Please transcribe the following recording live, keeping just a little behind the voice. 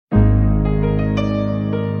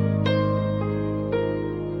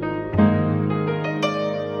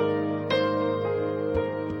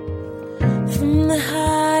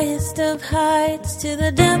highest of heights to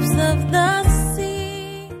the depths of the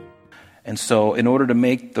sea. And so in order to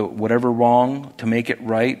make whatever wrong, to make it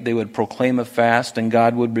right, they would proclaim a fast, and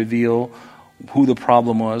God would reveal who the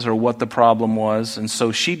problem was or what the problem was. And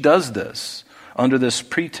so she does this under this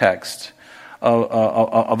pretext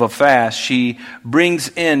of a fast. She brings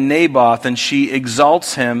in Naboth and she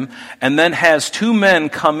exalts him, and then has two men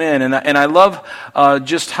come in. And I love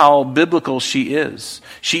just how biblical she is.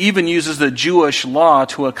 She even uses the Jewish law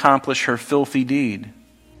to accomplish her filthy deed.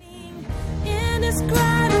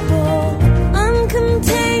 Indescribable,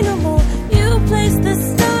 uncontainable, you place the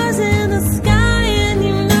stars in the sky and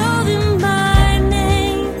you know them by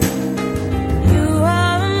name. You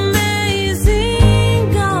are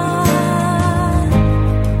amazing, God.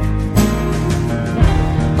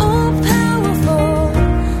 All powerful,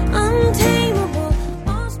 untamable,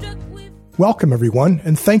 awestruck with... Welcome, everyone,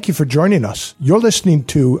 and thank you for joining us. You're listening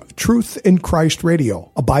to Truth in Christ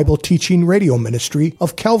Radio, a Bible teaching radio ministry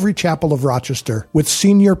of Calvary Chapel of Rochester with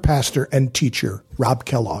senior pastor and teacher Rob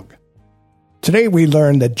Kellogg. Today we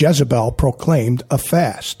learned that Jezebel proclaimed a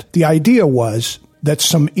fast. The idea was that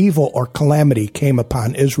some evil or calamity came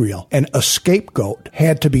upon Israel, and a scapegoat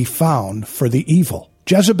had to be found for the evil.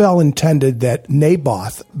 Jezebel intended that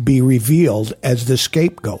Naboth be revealed as the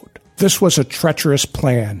scapegoat. This was a treacherous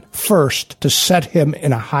plan, first to set him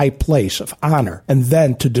in a high place of honor, and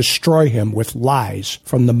then to destroy him with lies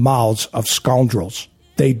from the mouths of scoundrels.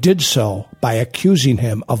 They did so by accusing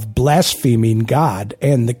him of blaspheming God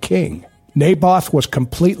and the king. Naboth was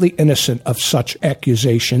completely innocent of such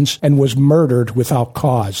accusations and was murdered without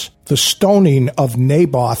cause. The stoning of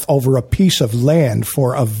Naboth over a piece of land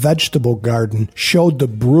for a vegetable garden showed the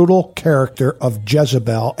brutal character of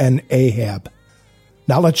Jezebel and Ahab.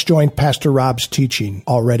 Now let's join Pastor Rob's teaching,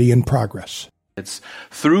 already in progress. It's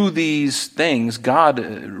through these things God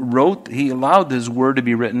He allowed His word to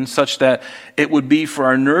be written such that it would be for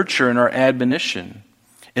our nurture and our admonition.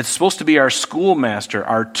 It's supposed to be our schoolmaster,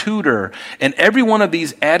 our tutor, and every one of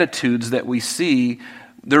these attitudes that we see,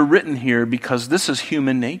 they're written here because this is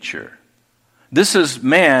human nature. This is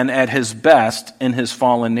man at his best in his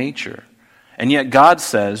fallen nature. And yet God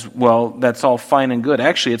says, well, that's all fine and good.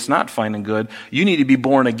 Actually, it's not fine and good. You need to be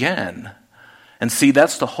born again. And see,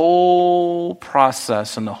 that's the whole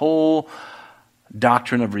process and the whole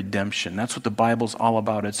doctrine of redemption. That's what the Bible's all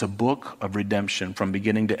about. It's a book of redemption from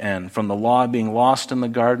beginning to end. From the law being lost in the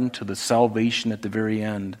garden to the salvation at the very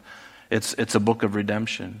end. It's a book of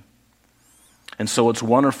redemption. And so it's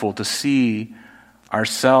wonderful to see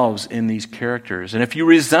ourselves in these characters. And if you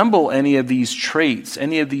resemble any of these traits,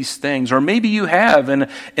 any of these things, or maybe you have in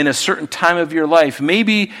a certain time of your life,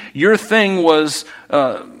 maybe your thing was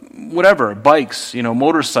whatever, bikes,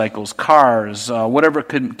 motorcycles, cars, whatever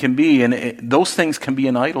it can be, and those things can be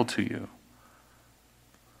an idol to you.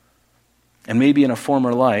 And maybe in a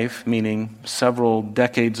former life, meaning several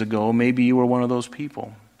decades ago, maybe you were one of those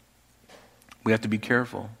people. We have to be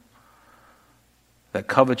careful that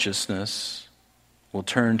covetousness will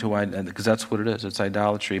turn to, because that's what it is, it's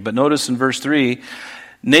idolatry. But notice in verse 3,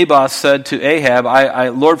 Naboth said to Ahab,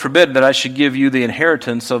 Lord forbid that I should give you the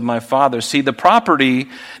inheritance of my father. See, the property,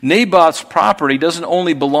 Naboth's property, doesn't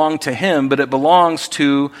only belong to him, but it belongs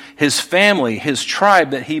to his family, his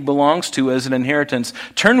tribe that he belongs to as an inheritance.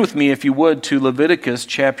 Turn with me, if you would, to Leviticus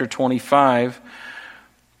chapter 25.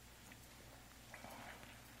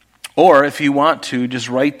 Or if you want to, just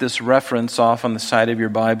write this reference off on the side of your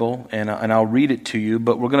Bible, and I'll read it to you.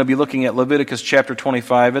 But we're going to be looking at Leviticus chapter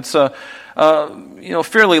 25. It's a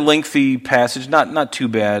fairly lengthy passage, not too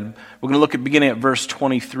bad. We're going to look at beginning at verse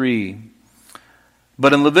 23.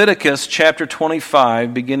 But in Leviticus chapter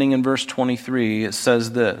 25, beginning in verse 23, it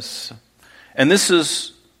says this. And this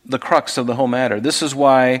is the crux of the whole matter. This is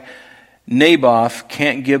why Naboth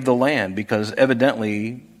can't give the land, because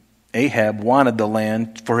evidently Ahab wanted the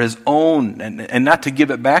land for his own and not to give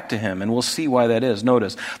it back to him. And we'll see why that is.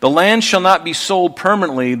 Notice, the land shall not be sold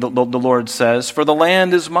permanently, the Lord says, for the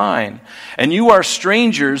land is mine. And you are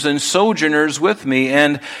strangers and sojourners with me.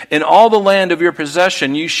 And in all the land of your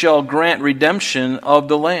possession you shall grant redemption of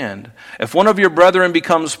the land. If one of your brethren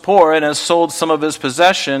becomes poor and has sold some of his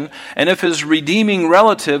possession, and if his redeeming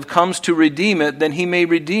relative comes to redeem it, then he may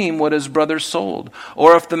redeem what his brother sold.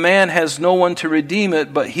 Or if the man has no one to redeem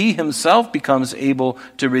it, but he himself becomes able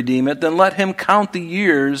to redeem it, then let him count the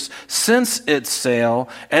years since its sale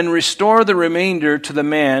and restore the remainder to the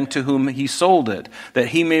man to whom he sold it, that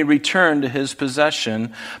he may return to his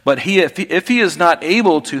possession. But if he is not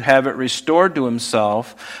able to have it restored to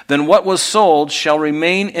himself, then what was sold shall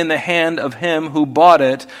remain in the hand of him who bought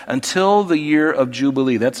it until the year of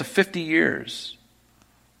Jubilee. That's 50 years.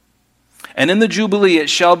 And in the Jubilee it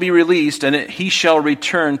shall be released, and he shall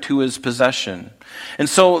return to his possession. And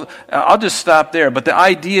so I'll just stop there. But the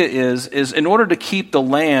idea is in order to keep the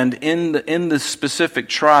land in the specific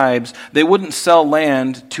tribes, they wouldn't sell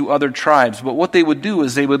land to other tribes. But what they would do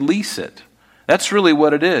is they would lease it. That's really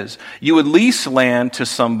what it is. You would lease land to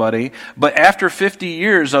somebody, but after 50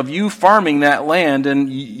 years of you farming that land and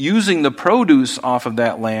using the produce off of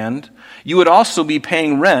that land, you would also be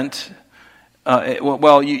paying rent. You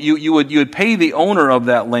would pay the owner of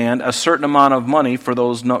that land a certain amount of money for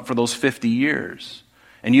those 50 years.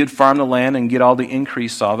 And you'd farm the land and get all the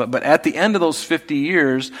increase of it. But at the end of those 50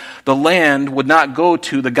 years, the land would not go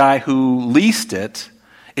to the guy who leased it.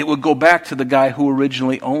 It would go back to the guy who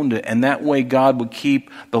originally owned it. And that way God would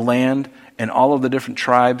keep the land and all of the different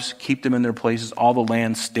tribes, keep them in their places. All the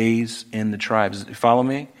land stays in the tribes. You follow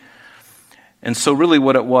me? And so really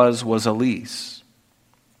what it was a lease.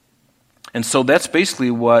 And so that's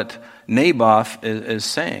basically what Naboth is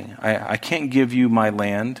saying. I can't give you my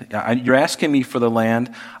land. You're asking me for the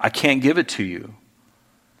land. I can't give it to you.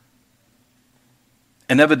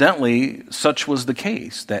 And evidently, such was the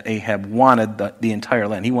case, that Ahab wanted the entire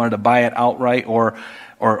land. He wanted to buy it outright or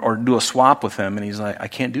do a swap with him. And he's like, I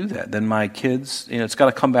can't do that. Then my kids, it's got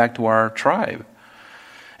to come back to our tribe.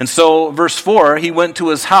 And so, verse 4, he went to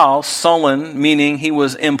his house, sullen, meaning he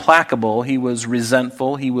was implacable, he was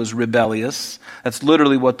resentful, he was rebellious. That's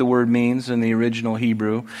literally what the word means in the original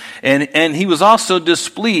Hebrew. And he was also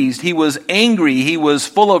displeased, he was angry, he was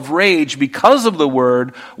full of rage because of the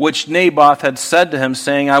word which Naboth had said to him,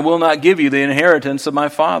 saying, I will not give you the inheritance of my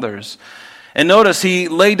fathers. And notice, he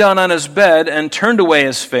lay down on his bed and turned away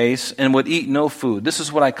his face and would eat no food. This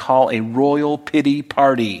is what I call a royal pity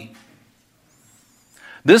party.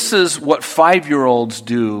 This is what 5-year-olds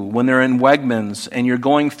do when they're in Wegmans and you're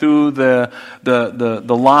going through the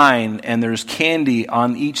line and there's candy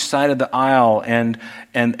on each side of the aisle and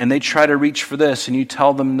they try to reach for this and you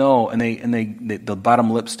tell them no and the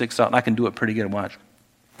bottom lip sticks out, and I can do it pretty good. Watch.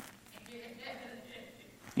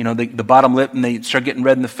 The bottom lip, and they start getting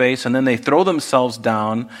red in the face, and then they throw themselves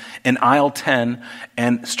down in aisle 10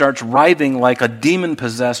 and starts writhing like a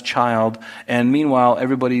demon-possessed child. And meanwhile,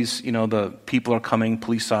 everybody's, the people are coming,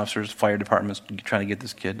 police officers, fire departments, trying to get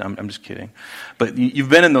this kid. I'm just kidding. But you've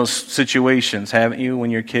been in those situations, haven't you, when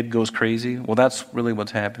your kid goes crazy? Well, that's really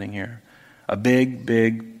what's happening here. A big,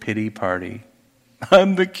 big pity party.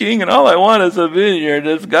 I'm the king, and all I want is a vineyard.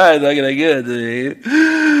 This guy's not going to get it to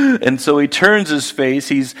me. And so he turns his face.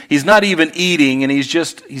 He's not even eating, and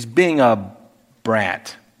he's being a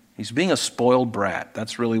brat. He's being a spoiled brat.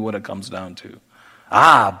 That's really what it comes down to.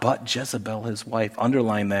 But Jezebel, his wife,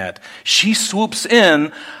 underline that. She swoops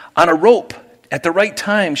in on a rope at the right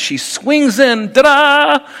time. She swings in,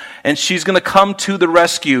 ta-da! And she's going to come to the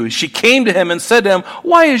rescue. She came to him and said to him,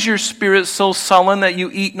 why is your spirit so sullen that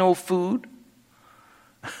you eat no food?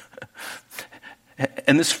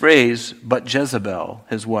 And this phrase, but Jezebel,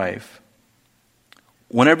 his wife,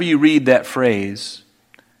 whenever you read that phrase,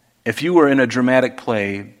 if you were in a dramatic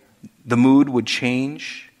play, the mood would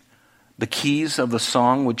change. The keys of the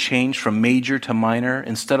song would change from major to minor.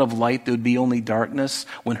 Instead of light, there would be only darkness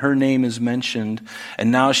when her name is mentioned.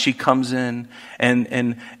 And now she comes in,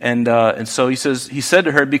 and so he said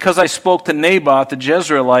to her, because I spoke to Naboth the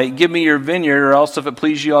Jezreelite, give me your vineyard, or else if it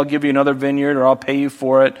please you, I'll give you another vineyard, or I'll pay you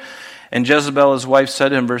for it. And Jezebel, his wife, said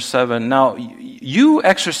to him, verse 7, now you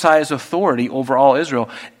exercise authority over all Israel.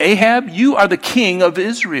 Ahab, you are the king of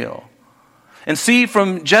Israel. And see,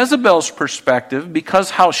 from Jezebel's perspective, because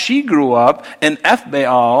how she grew up in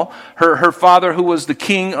Ethbaal, her father, who was the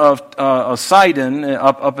king of Sidon,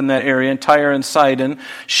 up in that area, in Tyre and Sidon,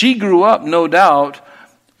 she grew up, no doubt,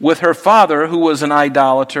 with her father, who was an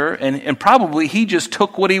idolater, and probably he just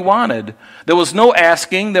took what he wanted. There was no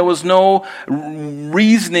asking, there was no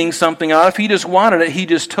reasoning something out. If he just wanted it, he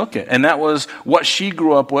just took it. And that was what she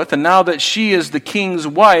grew up with. And now that she is the king's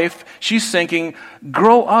wife, she's thinking,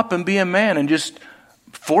 grow up and be a man and just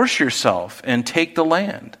force yourself and take the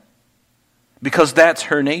land. Because that's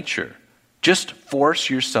her nature. Just force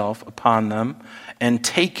yourself upon them and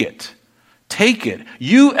take it. Take it.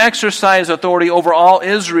 You exercise authority over all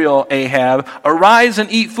Israel, Ahab. Arise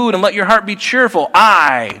and eat food and let your heart be cheerful.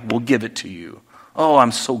 I will give it to you. Oh,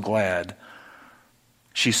 I'm so glad.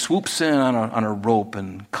 She swoops in on a rope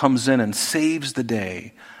and comes in and saves the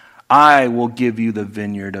day. I will give you the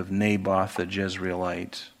vineyard of Naboth the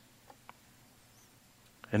Jezreelite.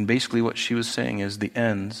 And basically what she was saying is the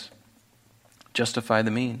ends justify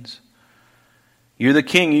the means. You're the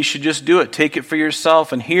king. You should just do it. Take it for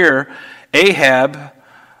yourself. And here, Ahab,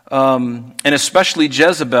 and especially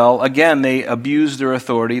Jezebel, again, they abused their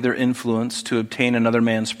authority, their influence to obtain another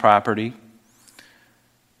man's property.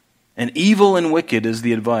 And evil and wicked is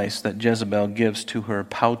the advice that Jezebel gives to her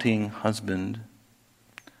pouting husband.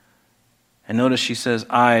 And notice she says,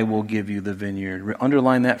 I will give you the vineyard.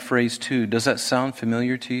 Underline that phrase too. Does that sound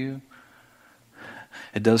familiar to you?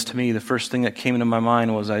 It does to me. The first thing that came into my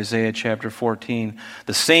mind was Isaiah chapter 14.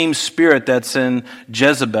 The same spirit that's in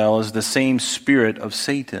Jezebel is the same spirit of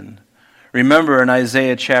Satan. Remember in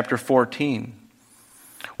Isaiah chapter 14,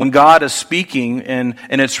 when God is speaking, and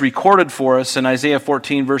it's recorded for us in Isaiah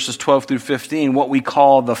 14 verses 12 through 15, what we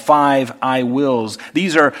call the 5 I wills.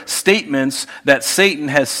 These are statements that Satan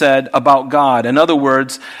has said about God. In other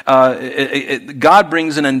words, God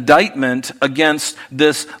brings an indictment against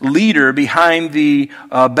this leader behind the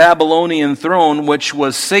Babylonian throne, which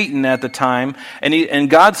was Satan at the time. And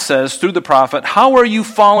God says through the prophet, how are you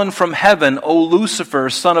fallen from heaven, O Lucifer,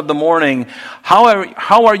 son of the morning?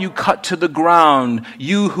 How are you cut to the ground,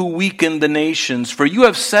 you who weakened the nations? For you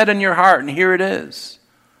have said in your heart, and here it is,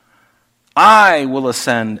 I will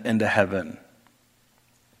ascend into heaven.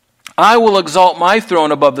 I will exalt my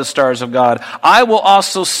throne above the stars of God. I will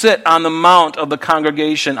also sit on the mount of the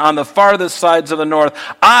congregation, on the farthest sides of the north.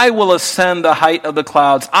 I will ascend the height of the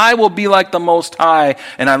clouds. I will be like the Most High.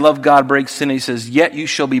 And I love God breaks in. He says, yet you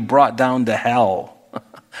shall be brought down to hell.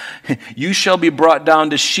 You shall be brought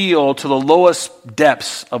down to Sheol, to the lowest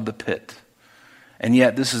depths of the pit. And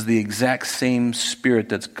yet this is the exact same spirit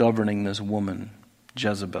that's governing this woman,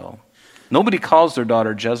 Jezebel. Nobody calls their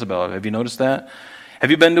daughter Jezebel. Have you noticed that?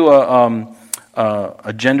 Have you been to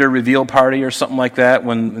a gender reveal party or something like that,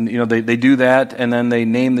 when they do that and then they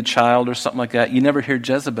name the child or something like that? You never hear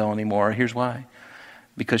Jezebel anymore. Here's why.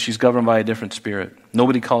 Because she's governed by a different spirit.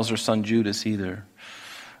 Nobody calls her son Judas either,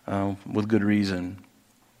 with good reason.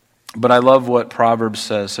 But I love what Proverbs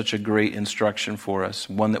says, such a great instruction for us,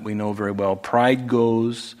 one that we know very well. Pride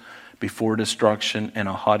goes before destruction, and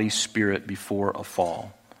a haughty spirit before a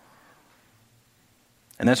fall.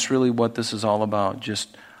 And that's really what this is all about.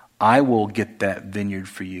 Just, I will get that vineyard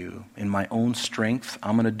for you. In my own strength,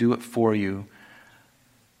 I'm going to do it for you.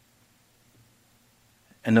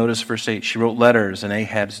 And notice verse 8, she wrote letters in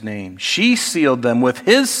Ahab's name. She sealed them with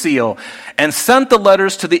his seal and sent the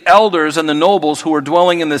letters to the elders and the nobles who were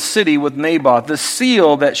dwelling in the city with Naboth. The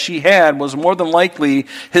seal that she had was more than likely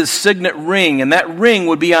his signet ring, and that ring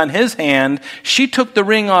would be on his hand. She took the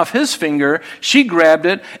ring off his finger, she grabbed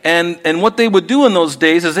it, and what they would do in those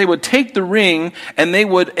days is they would take the ring and they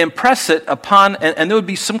would impress it upon, and there would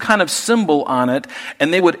be some kind of symbol on it,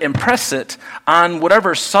 and they would impress it on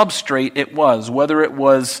whatever substrate it was, whether it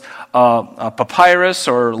was a papyrus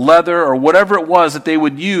or leather or whatever it was that they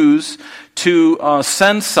would use to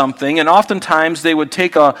send something. And oftentimes they would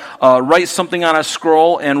take write something on a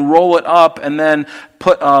scroll and roll it up and then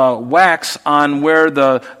put wax on where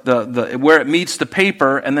where it meets the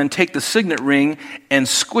paper, and then take the signet ring and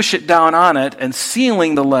squish it down on it, and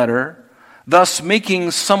sealing the letter, thus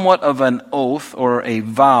making somewhat of an oath or a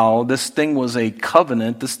vow. This thing was a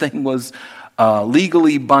covenant. This thing was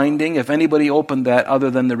legally binding. If anybody opened that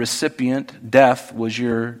other than the recipient, death was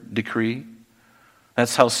your decree.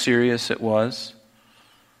 That's how serious it was.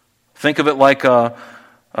 Think of it like a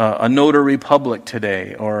notary public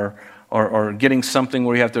today, or getting something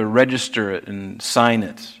where you have to register it and sign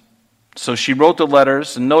it. So she wrote the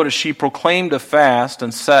letters, and notice she proclaimed a fast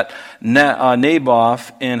and set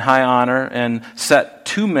Naboth in high honor and set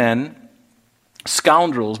 2 men,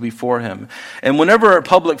 scoundrels, before him. And whenever a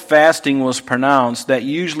public fasting was pronounced, that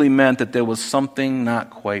usually meant that there was something not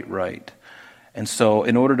quite right. And so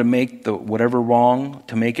in order to make whatever wrong,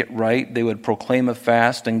 to make it right, they would proclaim a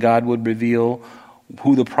fast, and God would reveal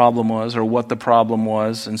who the problem was or what the problem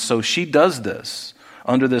was. And so she does this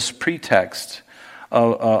under this pretext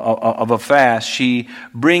of a fast. She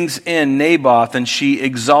brings in Naboth and she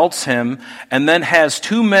exalts him, and then has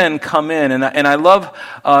 2 men come in. And I love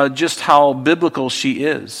just how biblical she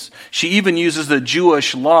is. She even uses the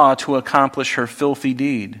Jewish law to accomplish her filthy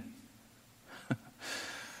deed.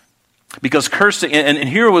 Because cursing, and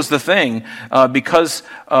here was the thing, because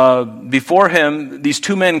before him, these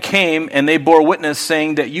 2 men came and they bore witness,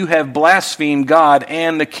 saying that you have blasphemed God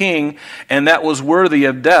and the king, and that was worthy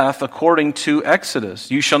of death, according to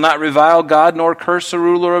Exodus. You shall not revile God nor curse the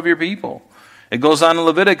ruler of your people. It goes on in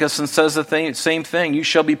Leviticus and says the same thing. You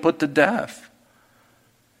shall be put to death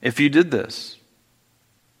if you did this.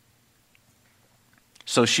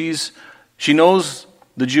 So she knows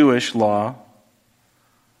the Jewish law.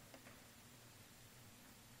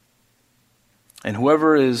 And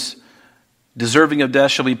whoever is deserving of death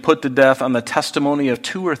shall be put to death on the testimony of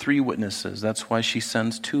 2 or 3 witnesses. That's why she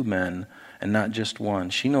sends 2 men and not just 1.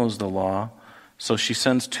 She knows the law. So she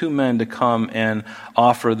sends 2 men to come and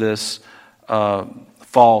offer this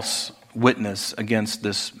false witness against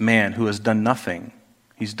this man who has done nothing.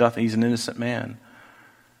 He's an innocent man.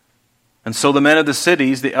 And so the men of the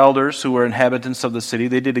cities, the elders who were inhabitants of the city,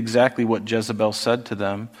 they did exactly what Jezebel said to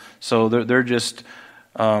them. So they're just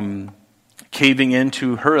caving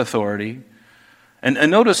into her authority.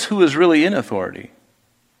 And notice who is really in authority.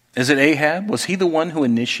 Is it Ahab? Was he the one who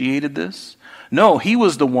initiated this? No, he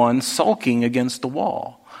was the one sulking against the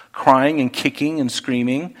wall, crying and kicking and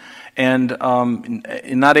screaming, and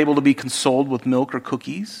not able to be consoled with milk or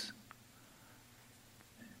cookies.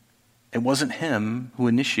 It wasn't him who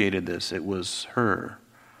initiated this. It was her.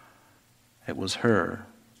 It was her.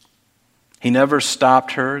 He never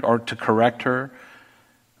stopped her or to correct her,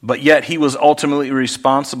 but yet he was ultimately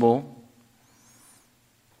responsible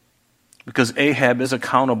because Ahab is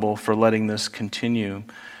accountable for letting this continue.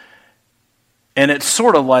 And it's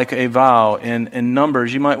sort of like a vow in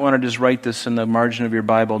Numbers. You might want to just write this in the margin of your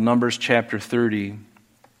Bible, Numbers chapter 30.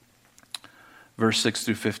 Verse 6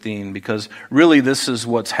 through 15, because really this is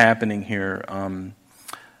what's happening here.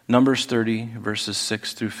 Numbers 30, verses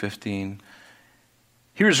 6 through 15.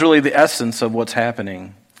 Here's really the essence of what's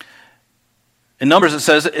happening. In Numbers it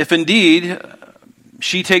says, if indeed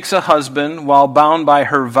she takes a husband while bound by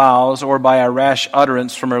her vows or by a rash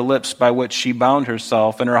utterance from her lips by which she bound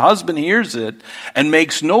herself, and her husband hears it and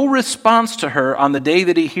makes no response to her on the day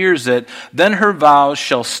that he hears it, then her vows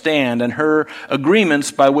shall stand, and her agreements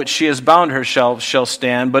by which she has bound herself shall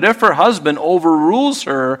stand. But if her husband overrules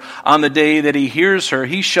her on the day that he hears her,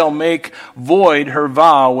 he shall make void her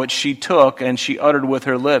vow which she took and she uttered with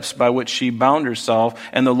her lips by which she bound herself,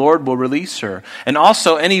 and the Lord will release her. And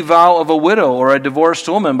also any vow of a widow or a divorced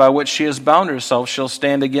woman by which she has bound herself shall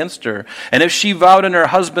stand against her. And if she vowed in her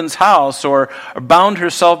husband's house or bound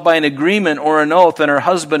herself by an agreement or an oath, and her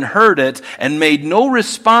husband heard it and made no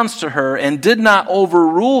response to her and did not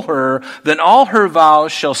overrule her, then all her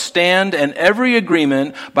vows shall stand, and every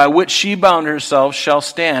agreement by which she bound herself shall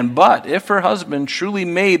stand. But if her husband truly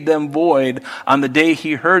made them void on the day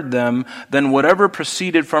he heard them, then whatever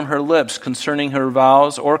proceeded from her lips concerning her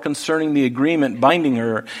vows or concerning the agreement binding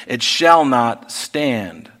her, it shall not stand.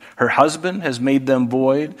 Her husband has made them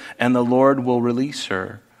void, and the Lord will release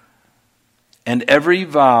her. And every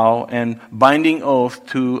vow and binding oath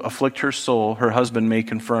to afflict her soul, her husband may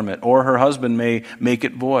confirm it, or her husband may make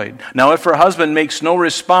it void. Now, if her husband makes no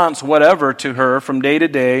response whatever to her from day to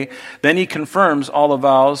day, then he confirms all the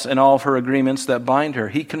vows and all of her agreements that bind her.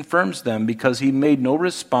 He confirms them because he made no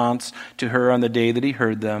response to her on the day that he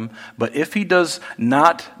heard them. But if he does,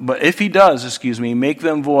 make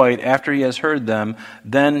them void after he has heard them,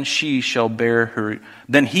 then he shall bear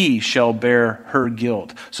her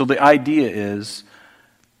guilt. So the idea is,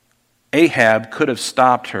 Ahab could have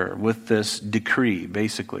stopped her with this decree,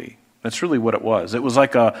 basically. That's really what it was. It was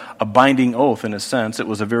like a binding oath in a sense. It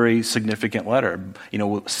was a very significant letter,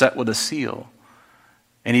 set with a seal.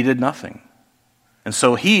 And he did nothing. And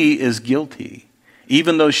so he is guilty,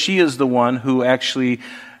 even though she is the one who actually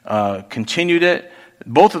continued it.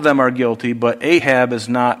 Both of them are guilty, but Ahab is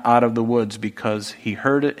not out of the woods because he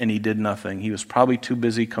heard it and he did nothing. He was probably too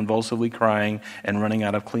busy convulsively crying and running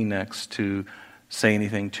out of Kleenex to say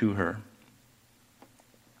anything to her.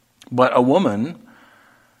 But a woman,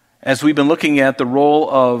 as we've been looking at the role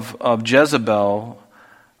of Jezebel,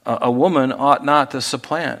 a woman ought not to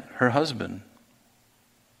supplant her husband,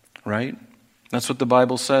 right? That's what the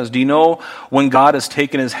Bible says. Do you know when God has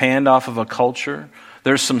taken his hand off of a culture?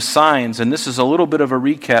 There's some signs, and this is a little bit of a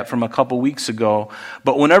recap from a couple weeks ago.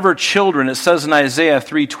 But whenever children, it says in Isaiah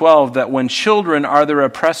 3:12 that when children are their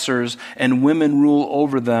oppressors and women rule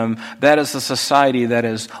over them, that is a society that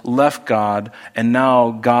has left God, and now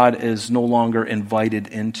God is no longer invited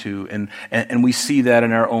into. And we see that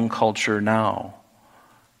in our own culture now.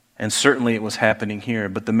 And certainly it was happening here.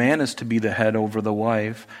 But the man is to be the head over the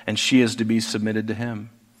wife, and she is to be submitted to him.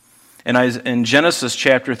 And in Genesis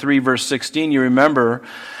chapter 3, verse 16, you remember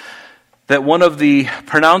that one of the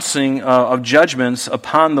pronouncing of judgments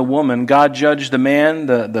upon the woman, God judged the man,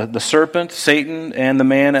 the serpent, Satan, and the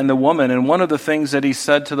man and the woman. And one of the things that he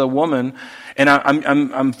said to the woman, and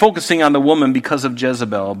I'm focusing on the woman because of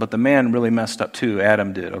Jezebel, but the man really messed up too.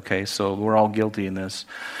 Adam did, okay? So we're all guilty in this.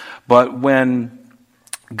 But when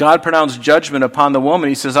God pronounced judgment upon the woman,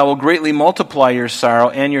 he says, I will greatly multiply your sorrow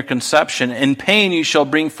and your conception. In pain you shall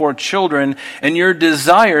bring forth children, and your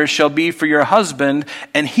desire shall be for your husband,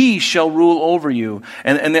 and he shall rule over you.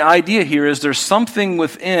 And the idea here is there's something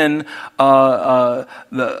within a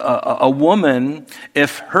woman,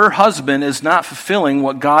 if her husband is not fulfilling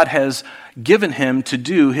what God has given him to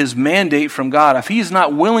do, his mandate from God, if he's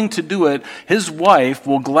not willing to do it, his wife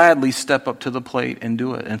will gladly step up to the plate and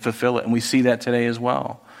do it and fulfill it. And we see that today as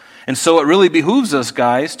well. And so it really behooves us,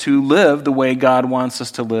 guys, to live the way God wants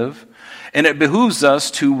us to live. And it behooves us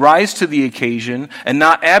to rise to the occasion and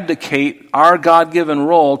not abdicate our God-given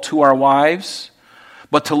role to our wives,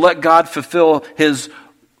 but to let God fulfill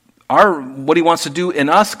what he wants to do in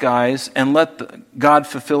us, guys, and let God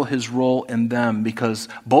fulfill his role in them, because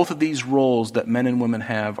both of these roles that men and women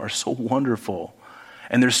have are so wonderful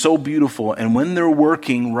and they're so beautiful. And when they're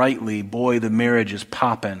working rightly, boy, the marriage is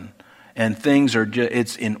popping and things are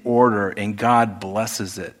it's in order and God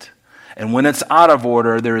blesses it. And when it's out of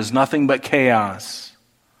order, there is nothing but chaos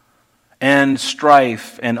and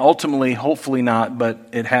strife, and ultimately, hopefully not, but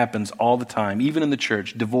it happens all the time, even in the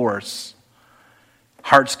church, divorce.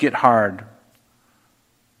 Hearts get hard.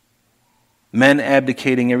 Men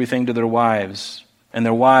abdicating everything to their wives, and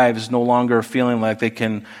their wives no longer feeling like they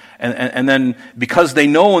can, and then because they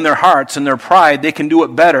know in their hearts and their pride they can do it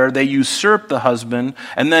better, they usurp the husband,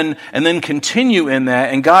 and then continue in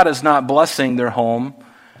that, and God is not blessing their home.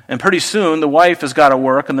 And pretty soon the wife has got to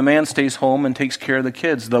work and the man stays home and takes care of the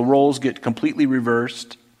kids. The roles get completely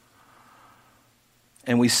reversed.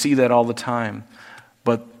 And we see that all the time.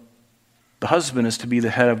 But the husband is to be the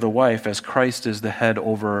head of the wife as Christ is the head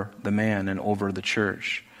over the man and over the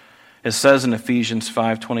church. It says in Ephesians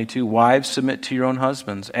 5:22, "Wives, submit to your own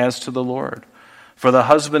husbands as to the Lord. For the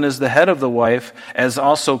husband is the head of the wife, as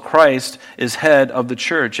also Christ is head of the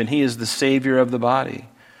church, and he is the Savior of the body.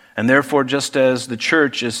 And therefore, just as the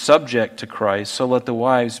church is subject to Christ, so let the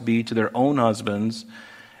wives be to their own husbands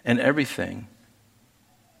in everything."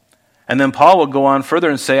 And then Paul will go on further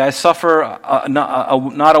and say, "I suffer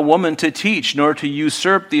not a woman to teach, nor to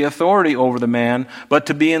usurp the authority over the man, but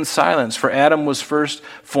to be in silence. For Adam was first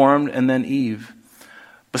formed, and then Eve."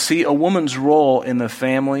 But see, a woman's role in the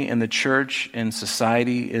family, in the church, in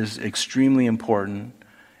society is extremely important.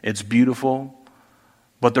 It's beautiful,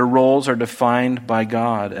 but their roles are defined by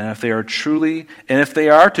God. And if they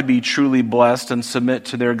are to be truly blessed and submit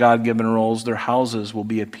to their God-given roles, their houses will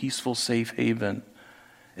be a peaceful, safe haven.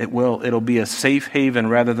 It'll be a safe haven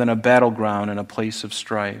rather than a battleground and a place of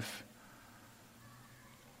strife.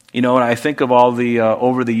 You know, and I think of all the,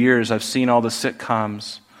 over the years, I've seen all the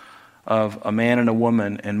sitcoms of a man and a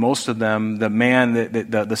woman, and most of them, the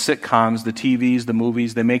sitcoms, the TVs, the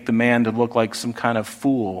movies, they make the man to look like some kind of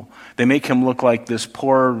fool. They make him look like this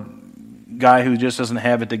poor guy who just doesn't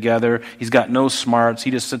have it together. He's got no smarts. He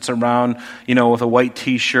just sits around, with a white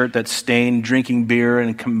T-shirt that's stained, drinking beer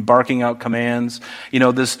and barking out commands.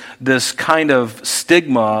 This kind of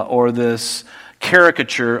stigma or this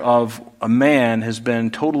caricature of a man has been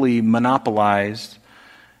totally monopolized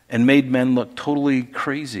and made men look totally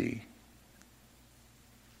crazy,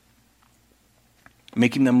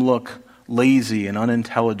 making them look lazy and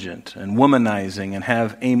unintelligent and womanizing and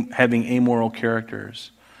having amoral characters.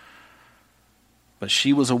 But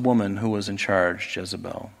she was a woman who was in charge,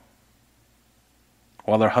 Jezebel.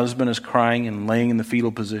 While her husband is crying and laying in the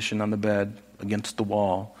fetal position on the bed against the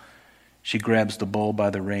wall, she grabs the bull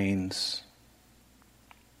by the reins.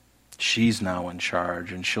 She's now in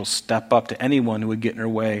charge, and she'll step up to anyone who would get in her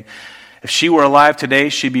way. If she were alive today,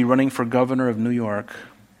 she'd be running for governor of New York.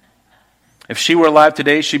 If she were alive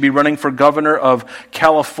today, she'd be running for governor of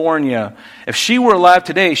California. If she were alive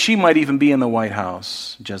today, she might even be in the White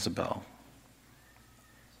House, Jezebel.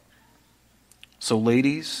 So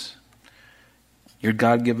ladies, your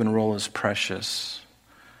God-given role is precious,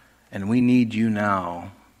 and we need you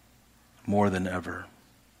now more than ever.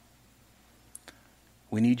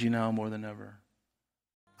 We need you now more than ever.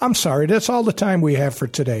 I'm sorry, that's all the time we have for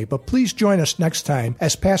today, but please join us next time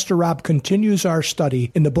as Pastor Rob continues our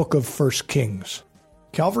study in the book of 1 Kings.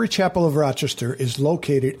 Calvary Chapel of Rochester is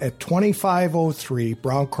located at 2503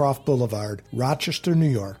 Browncroft Boulevard, Rochester, New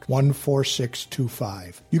York,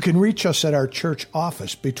 14625. You can reach us at our church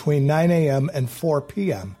office between 9 a.m. and 4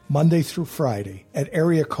 p.m., Monday through Friday, at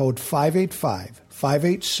area code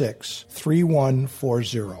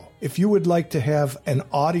 585-586-3140. If you would like to have an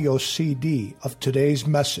audio CD of today's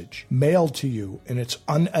message mailed to you in its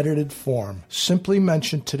unedited form, simply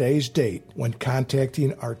mention today's date when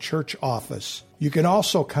contacting our church office. You can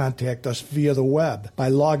also contact us via the web by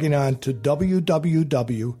logging on to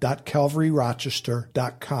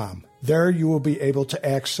www.calvaryrochester.com. There you will be able to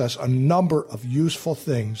access a number of useful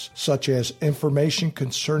things, such as information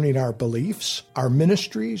concerning our beliefs, our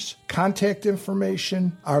ministries, contact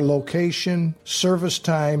information, our location, service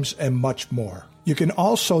times, and much more. You can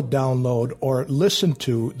also download or listen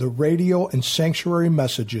to the radio and sanctuary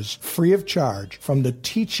messages free of charge from the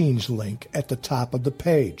teachings link at the top of the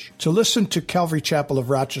page. To listen to Calvary Chapel of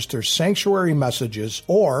Rochester's sanctuary messages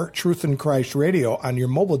or Truth in Christ Radio on your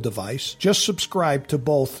mobile device, just subscribe to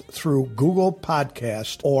both through Google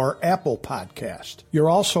Podcast or Apple Podcast. You're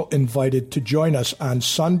also invited to join us on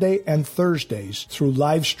Sunday and Thursdays through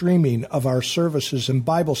live streaming of our services and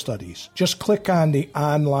Bible studies. Just click on the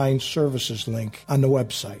online services link on the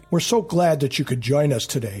website. We're so glad that you could join us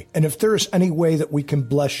today. And if there is any way that we can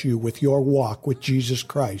bless you with your walk with Jesus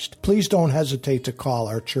Christ, please don't hesitate to call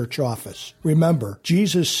our church office. Remember,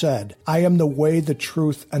 Jesus said, "I am the way, the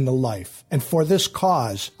truth, and the life. And for this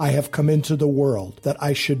cause I have come into the world, that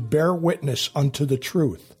I should bear witness unto the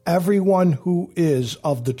truth. Everyone who is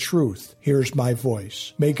of the truth hears my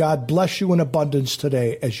voice." May God bless you in abundance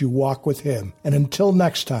today as you walk with Him. And until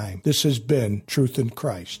next time, this has been Truth in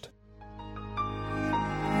Christ.